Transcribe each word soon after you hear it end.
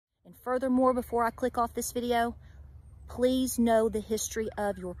And furthermore, before I click off this video, please know the history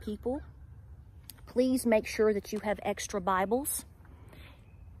of your people. Please make sure that you have extra Bibles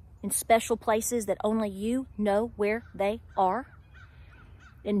in special places that only you know where they are.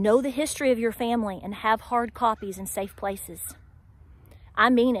 And know the history of your family and have hard copies in safe places. I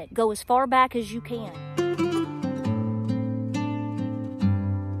mean it. Go as far back as you can.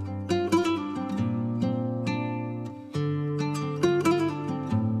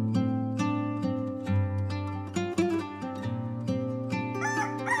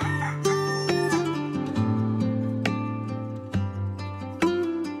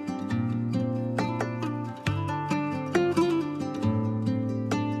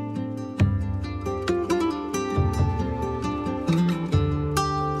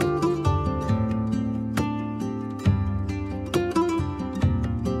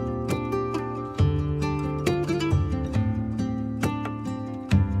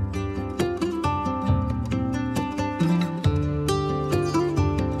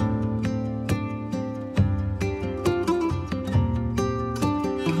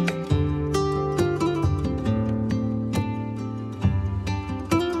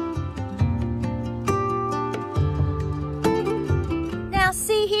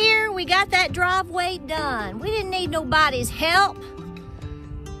 We got that driveway done. We didn't need nobody's help.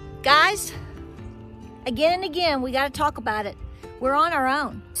 Guys, again and again, we got to talk about it. We're on our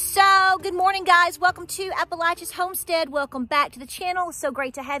own. So, good morning, guys. Welcome to Appalachia's Homestead. Welcome back to the channel. It's so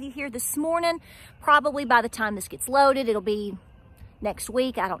great to have you here this morning. Probably by the time this gets loaded, it'll be next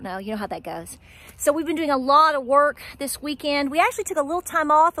week. I don't know. You know how that goes. So we've been doing a lot of work this weekend. We actually took a little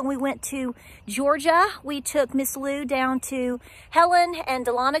time off and we went to Georgia. We took Miss Lou down to Helen and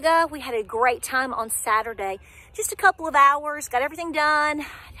Dahlonega. We had a great time on Saturday. Just a couple of hours, got everything done,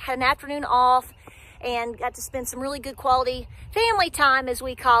 had an afternoon off, and got to spend some really good quality family time, as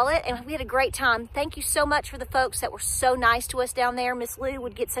we call it, and we had a great time. Thank you so much for the folks that were so nice to us down there. Miss Lou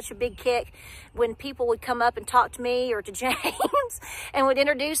would get such a big kick when people would come up and talk to me or to James and would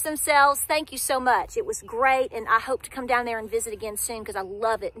introduce themselves. Thank you so much. It was great, and I hope to come down there and visit again soon because I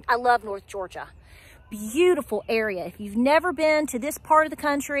love it. I love North Georgia. Beautiful area. If you've never been to this part of the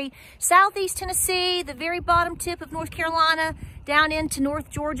country, Southeast Tennessee, the very bottom tip of North Carolina, down into North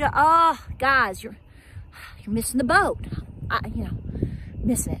Georgia, oh, guys, you're missing the boat.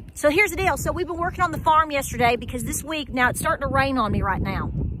 Missing it. So here's the deal. So we've been working on the farm yesterday because this week, now it's starting to rain on me right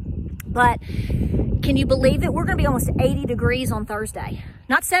now. But can you believe it? We're going to be almost 80 degrees on Thursday.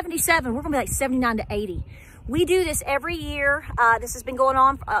 Not 77. We're going to be like 79 to 80. We do this every year. This has been going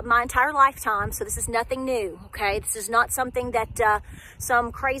on my entire lifetime, so this is nothing new, okay? This is not something that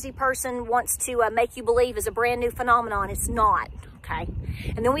some crazy person wants to make you believe is a brand new phenomenon. It's not, okay?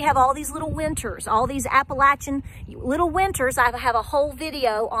 And then we have all these little winters, all these Appalachian little winters. I have a whole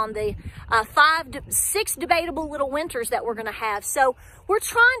video on the 6 debatable little winters that we're gonna have. So we're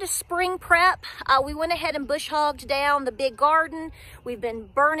trying to spring prep. We went ahead and bush hogged down the big garden. We've been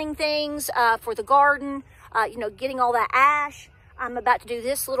burning things for the garden, getting all that ash. I'm about to do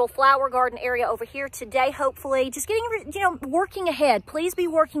this little flower garden area over here today, hopefully. Just getting, working ahead. Please be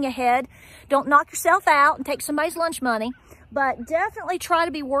working ahead. Don't knock yourself out and take somebody's lunch money. But definitely try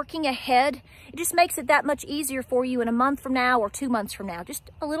to be working ahead. It just makes it that much easier for you in a month from now or 2 months from now. Just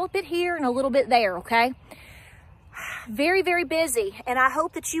a little bit here and a little bit there, okay? Very, very busy. And I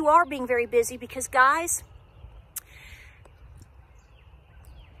hope that you are being very busy because, guys,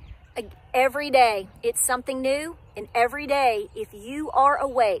 every day it's something new. And every day, if you are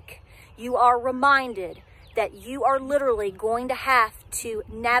awake, you are reminded that you are literally going to have to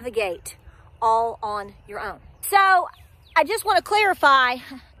navigate all on your own. So I just want to clarify,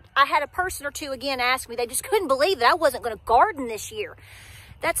 I had a person or two again ask me, they just couldn't believe that I wasn't going to garden this year.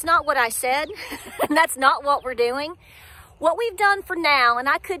 That's not what I said. That's not what we're doing. What we've done for now, and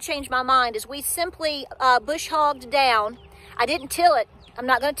I could change my mind, is we simply bush hogged down. I didn't till it. I'm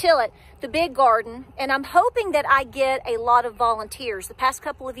not going to till it. The big garden, and I'm hoping that I get a lot of volunteers. The past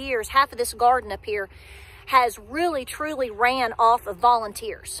couple of years, half of this garden up here has really, truly ran off of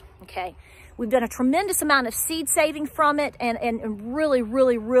volunteers, okay? We've done a tremendous amount of seed saving from it and really,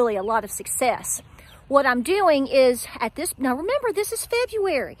 really, really a lot of success. What I'm doing is now remember, this is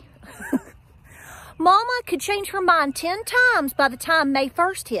February. Mama could change her mind 10 times by the time May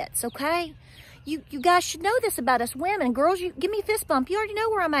 1st hits, okay? You guys should know this about us women. Girls, you give me a fist bump. You already know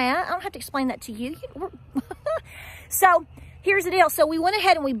where I'm at. I don't have to explain that to you. So here's the deal. So we went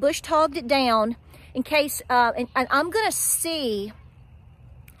ahead and we bush hogged it down in case, and I'm going to see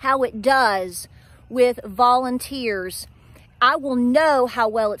how it does with volunteers. I will know how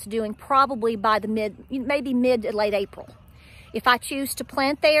well it's doing probably by maybe mid to late April. If I choose to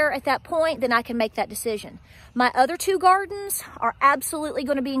plant there at that point, then I can make that decision. My other 2 gardens are absolutely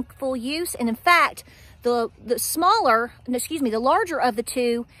going to be in full use. And in fact, the larger of the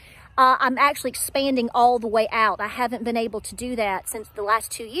 2, I'm actually expanding all the way out. I haven't been able to do that since the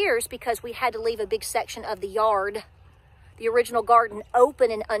last 2 years because we had to leave a big section of the yard, the original garden, open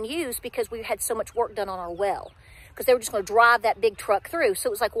and unused because we had so much work done on our well. Because they were just going to drive that big truck through. So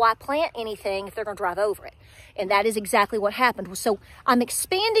it was like, why plant anything if they're going to drive over it? And that is exactly what happened. So I'm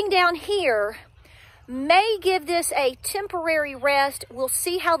expanding down here. May give this a temporary rest. We'll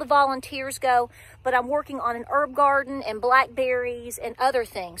see how the volunteers go. But I'm working on an herb garden and blackberries and other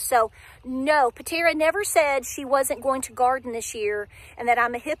things. So no, Patera never said she wasn't going to garden this year and that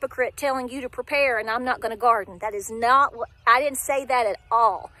I'm a hypocrite telling you to prepare and I'm not going to garden. That is not what, I didn't say that at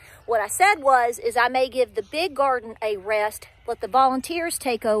all. What I said is I may give the big garden a rest, let the volunteers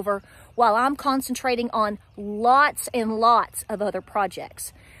take over while I'm concentrating on lots and lots of other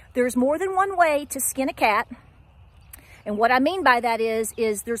projects. There's more than one way to skin a cat. And what I mean by that is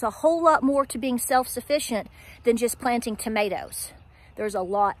there's a whole lot more to being self-sufficient than just planting tomatoes. There's a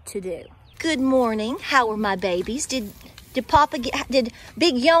lot to do. Good morning. How are my babies? Did Big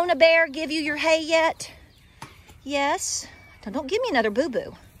Yona Bear give you your hay yet? Yes? Don't give me another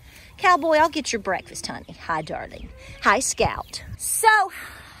boo-boo. Cowboy, I'll get your breakfast, honey. Hi, darling. Hi, Scout. So,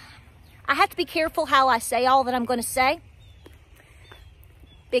 I have to be careful how I say all that I'm going to say.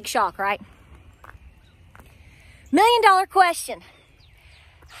 Big shock, right? $1 million question.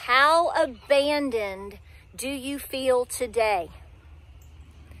 How abandoned do you feel today?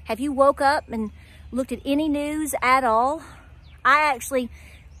 Have you woke up and looked at any news at all? I actually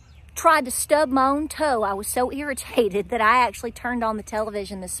tried to stub my own toe. I was so irritated that I actually turned on the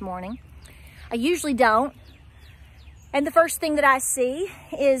television this morning. I usually don't. And the first thing that I see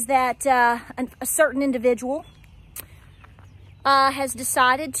is that a certain individual has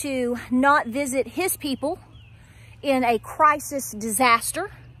decided to not visit his people in a crisis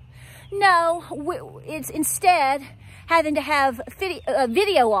disaster. No, it's instead having to have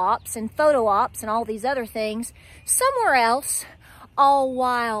video ops and photo ops and all these other things somewhere else, all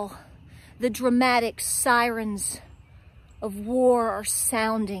while the dramatic sirens of war are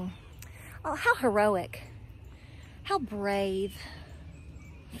sounding. Oh, how heroic. How brave.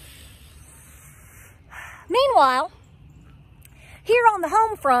 Meanwhile, here on the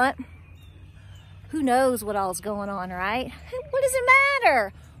home front, who knows what all's going on, right? What does it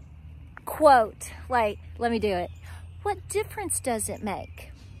matter? Quote, wait, let me do it. What difference does it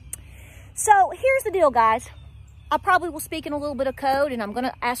make? So here's the deal, guys. I probably will speak in a little bit of code and I'm going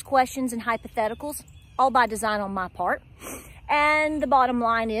to ask questions and hypotheticals, all by design on my part. And the bottom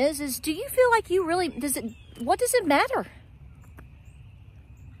line is do you feel like you really, what does it matter?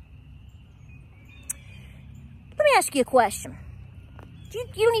 Let me ask you a question. You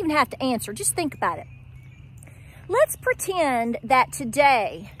don't even have to answer, just think about it. Let's pretend that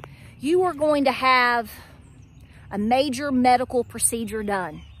today you are going to have a major medical procedure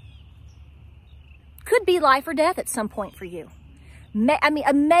done. Could be life or death at some point for you. I mean,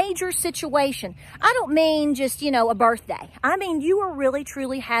 a major situation. I don't mean just, a birthday. I mean, you are really,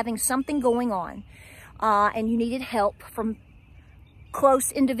 truly having something going on and you needed help from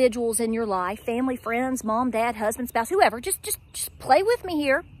close individuals in your life, family, friends, mom, dad, husband, spouse, whoever. Just play with me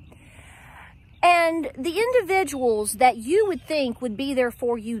here. And the individuals that you would think would be there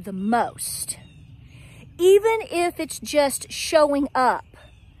for you the most, even if it's just showing up.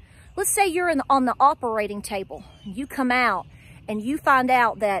 Let's say you're on the operating table. You come out and you find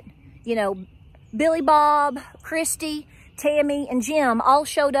out that, Billy Bob, Christy, Tammy, and Jim all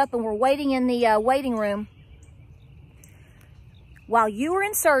showed up and were waiting in the waiting room. While you were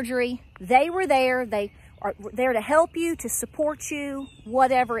in surgery, they were there. They are there to help you, to support you,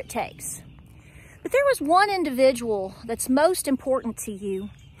 whatever it takes. But there was one individual that's most important to you,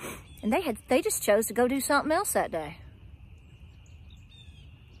 and they just chose to go do something else that day.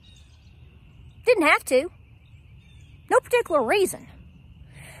 Didn't have to. No particular reason.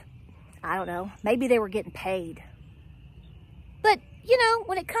 I don't know. Maybe they were getting paid. But,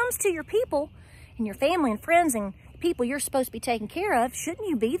 when it comes to your people and your family and friends and people you're supposed to be taking care of, shouldn't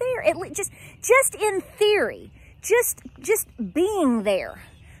you be there? At least, just in theory, just being there,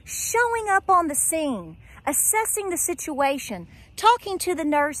 showing up on the scene, assessing the situation, talking to the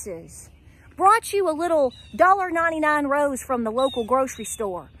nurses, brought you a little $1.99 rose from the local grocery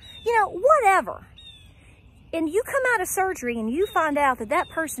store, whatever. And you come out of surgery and you find out that that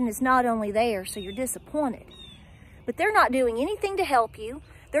person is not only there, so you're disappointed, but they're not doing anything to help you.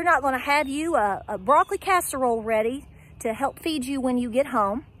 They're not going to have you a broccoli casserole ready to help feed you when you get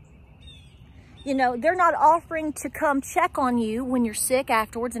home. You know, they're not offering to come check on you when you're sick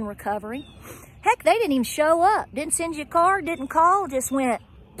afterwards in recovery. Heck, they didn't even show up. Didn't send you a card, didn't call, just went.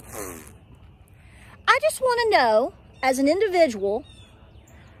 I just want to know, as an individual,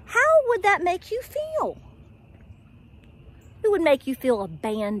 how would that make you feel? It would make you feel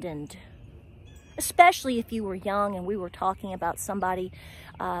abandoned, especially if you were young and we were talking about somebody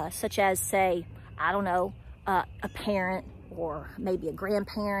such as, say, I don't know, a parent or maybe a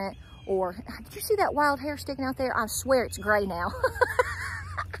grandparent, or, did you see that wild hair sticking out there? I swear it's gray now.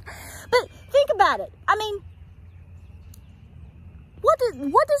 But think about it. I mean, what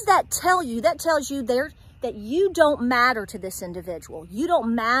does that tell you? That tells you that you don't matter to this individual. You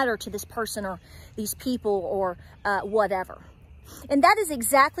don't matter to this person or these people or whatever. And that is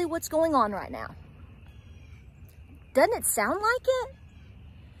exactly what's going on right now. Doesn't it sound like it?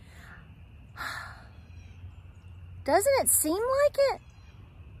 Doesn't it seem like it?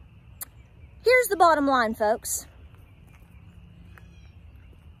 Here's the bottom line, folks.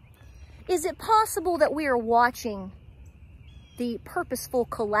 Is it possible that we are watching the purposeful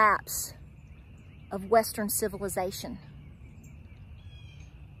collapse of Western civilization?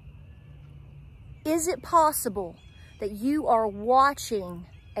 Is it possible that you are watching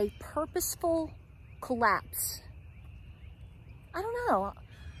a purposeful collapse? I don't know.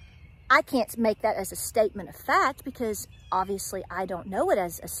 I can't make that as a statement of fact because obviously I don't know it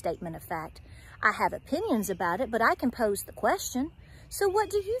as a statement of fact. I have opinions about it, but I can pose the question. So what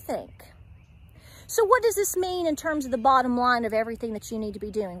do you think? So what does this mean in terms of the bottom line of everything that you need to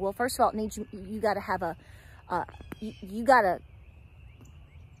be doing? Well, first of all, it needs you got to have you got to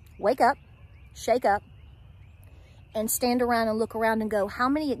wake up, shake up, and stand around and look around and go, how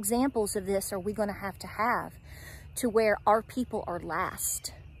many examples of this are we going to have to where our people are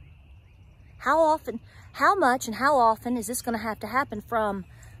last? How often, how much and how often is this going to have to happen from,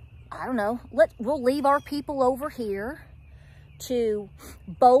 I don't know, we'll leave our people over here to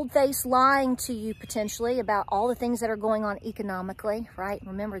bold-faced lying to you potentially about all the things that are going on economically, right?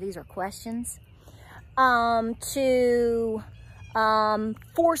 Remember, these are questions. To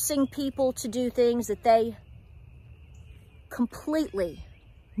forcing people to do things that they completely,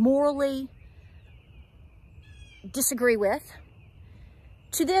 morally disagree with.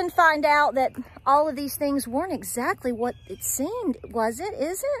 To then find out that all of these things weren't exactly what it seemed, was it?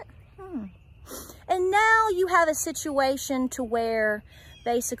 Is it? And now you have a situation to where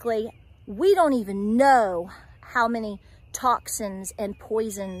basically we don't even know how many toxins and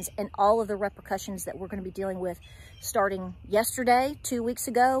poisons and all of the repercussions that we're going to be dealing with starting yesterday, 2 weeks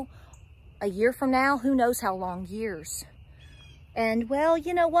ago, a year from now, who knows how long, years. And well,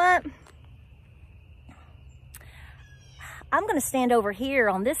 you know what? I'm going to stand over here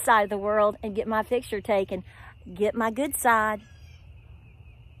on this side of the world and get my picture taken, get my good side.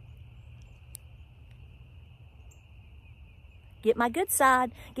 Get my good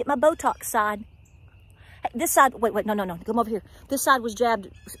side, get my Botox side. Hey, this side, wait, no, come over here. This side was jabbed.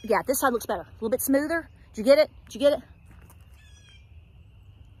 Yeah, this side looks better. A little bit smoother. Did you get it? Did you get it?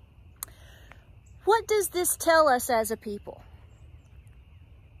 What does this tell us as a people?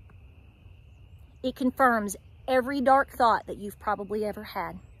 It confirms every dark thought that you've probably ever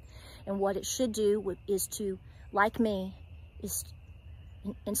had. And what it should do is to, like me, is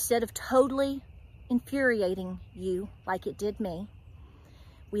instead of totally infuriating you like it did me,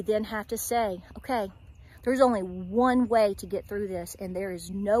 we then have to say, okay, there's only one way to get through this, and there is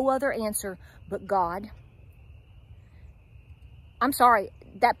no other answer but God. I'm sorry,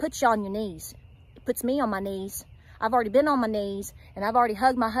 that puts you on your knees. It puts me on my knees. I've already been on my knees, and I've already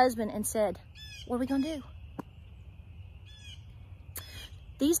hugged my husband and said, what are we going to do?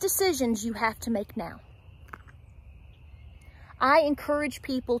 These decisions you have to make now. I encourage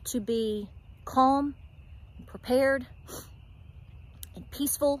people to be calm, and prepared, and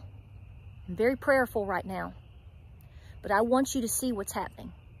peaceful, and very prayerful right now. But I want you to see what's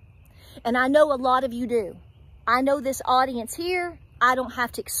happening. And I know a lot of you do. I know this audience here, I don't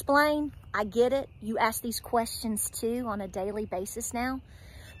have to explain. I get it. You ask these questions too on a daily basis now.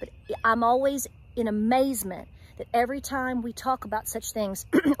 But I'm always in amazement that every time we talk about such things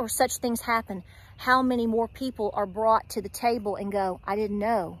or such things happen, how many more people are brought to the table and go, I didn't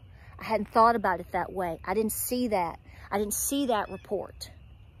know. I hadn't thought about it that way. I didn't see that. I didn't see that report.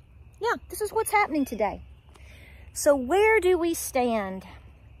 Yeah, this is what's happening today. So where do we stand?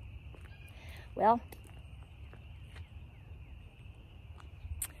 Well,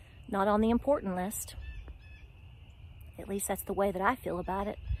 not on the important list. At least that's the way that I feel about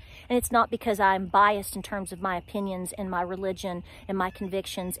it. And it's not because I'm biased in terms of my opinions and my religion and my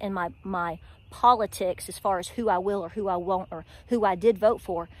convictions and my politics as far as who I will or who I won't or who I did vote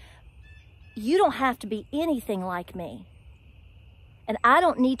for. you don't have to be anything like me. And I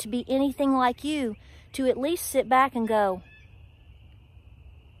don't need to be anything like you to at least sit back and go,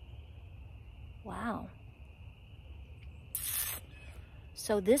 wow.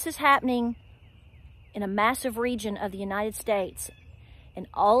 So this is happening in a massive region of the United States. And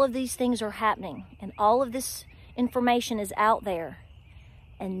all of these things are happening. And all of this information is out there.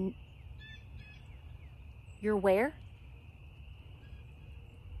 And you're where?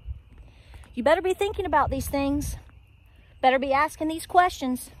 You better be thinking about these things. Better be asking these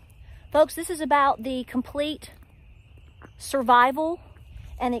questions. Folks, this is about the complete survival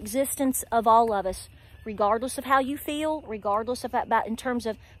and existence of all of us, regardless of how you feel, regardless of about in terms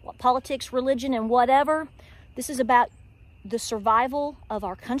of politics, religion, and whatever. This is about the survival of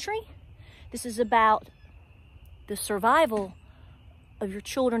our country. This is about the survival of your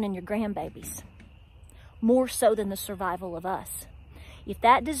children and your grandbabies, more so than the survival of us. If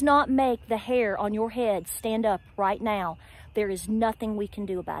that does not make the hair on your head stand up right now, there is nothing we can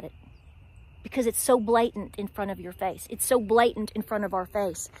do about it. Because it's so blatant in front of your face. It's so blatant in front of our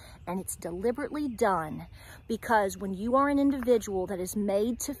face. And it's deliberately done because when you are an individual that is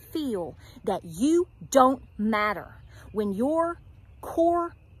made to feel that you don't matter, when your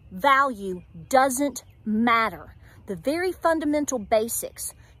core value doesn't matter, the very fundamental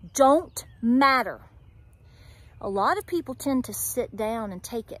basics don't matter, a lot of people tend to sit down and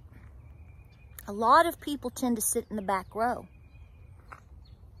take it. A lot of people tend to sit in the back row.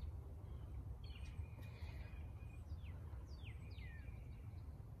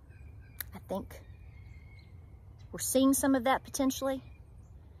 I think we're seeing some of that potentially.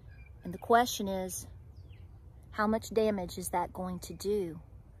 And the question is, how much damage is that going to do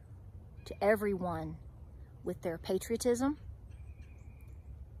to everyone with their patriotism,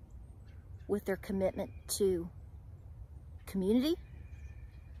 with their commitment to community,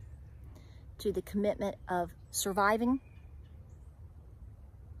 to the commitment of surviving?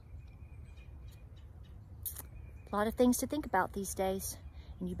 A lot of things to think about these days,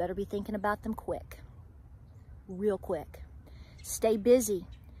 and you better be thinking about them quick, real quick. Stay busy,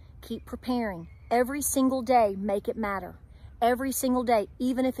 keep preparing. Every single day, make it matter. Every single day,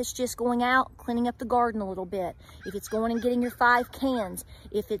 even if it's just going out, cleaning up the garden a little bit, if it's going and getting your 5 cans,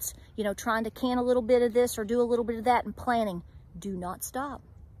 if it's, you know, trying to can a little bit of this or do a little bit of that and planning, do not stop.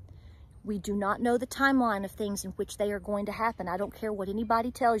 We do not know the timeline of things in which they are going to happen. I don't care what anybody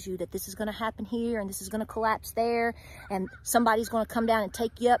tells you that this is going to happen here and this is going to collapse there and somebody's going to come down and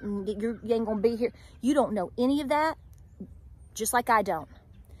take you up and you ain't going to be here. You don't know any of that, just like I don't.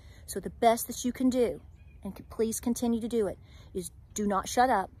 So the best that you can do, and please continue to do it, is do not shut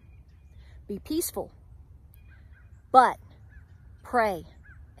up. Be peaceful. But pray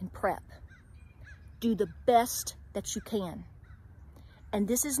and prep. Do the best that you can. And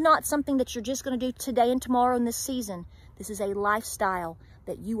this is not something that you're just going to do today and tomorrow in this season. This is a lifestyle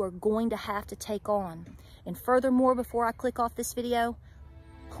that you are going to have to take on. And furthermore, before I click off this video,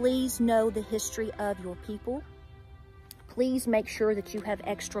 please know the history of your people. Please make sure that you have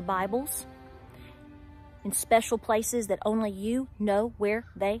extra Bibles in special places that only you know where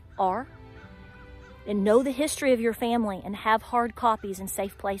they are. And know the history of your family and have hard copies in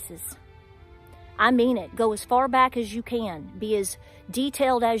safe places. I mean it. Go as far back as you can. Be as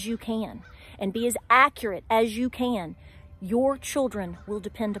detailed as you can. And be as accurate as you can. Your children will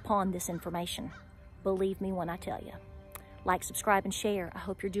depend upon this information. Believe me when I tell you. Like, subscribe, and share. I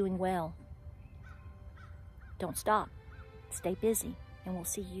hope you're doing well. Don't stop. Stay busy. And we'll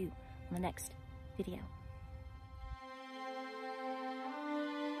see you on the next video.